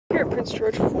here at Prince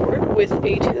George Ford with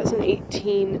a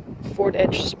 2018 Ford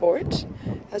Edge Sport.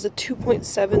 Has a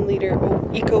 2.7 liter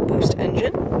EcoBoost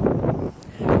engine.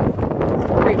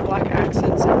 Great black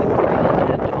accents in the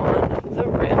grille and on the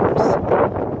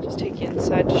rims. Just take you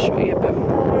inside to show you a bit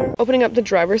more. Opening up the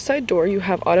driver's side door, you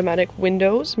have automatic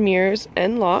windows, mirrors,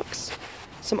 and locks.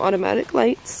 Some automatic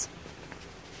lights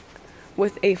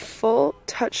with a full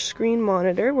touchscreen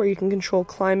monitor where you can control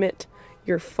climate,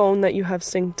 your phone that you have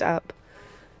synced up,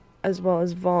 as well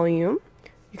as volume.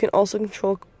 You can also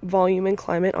control volume and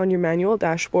climate on your manual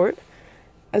dashboard,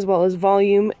 as well as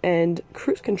volume and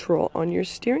cruise control on your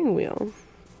steering wheel.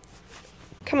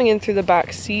 Coming in through the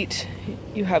back seat,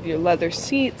 you have your leather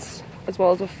seats, as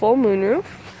well as a full moonroof.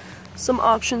 Some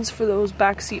options for those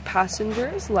backseat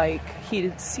passengers like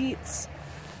heated seats,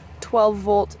 12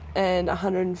 volt and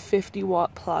 150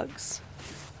 watt plugs,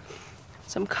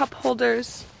 some cup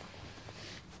holders,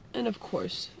 and of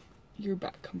course your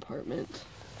back compartment.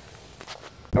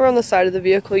 Around the side of the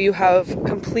vehicle you have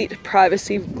complete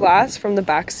privacy glass from the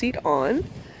back seat on,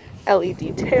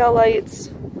 LED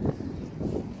taillights,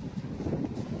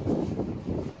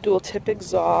 dual tip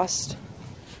exhaust.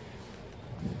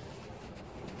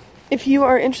 If you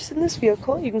are interested in this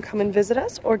vehicle, you can come and visit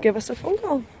us or give us a phone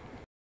call.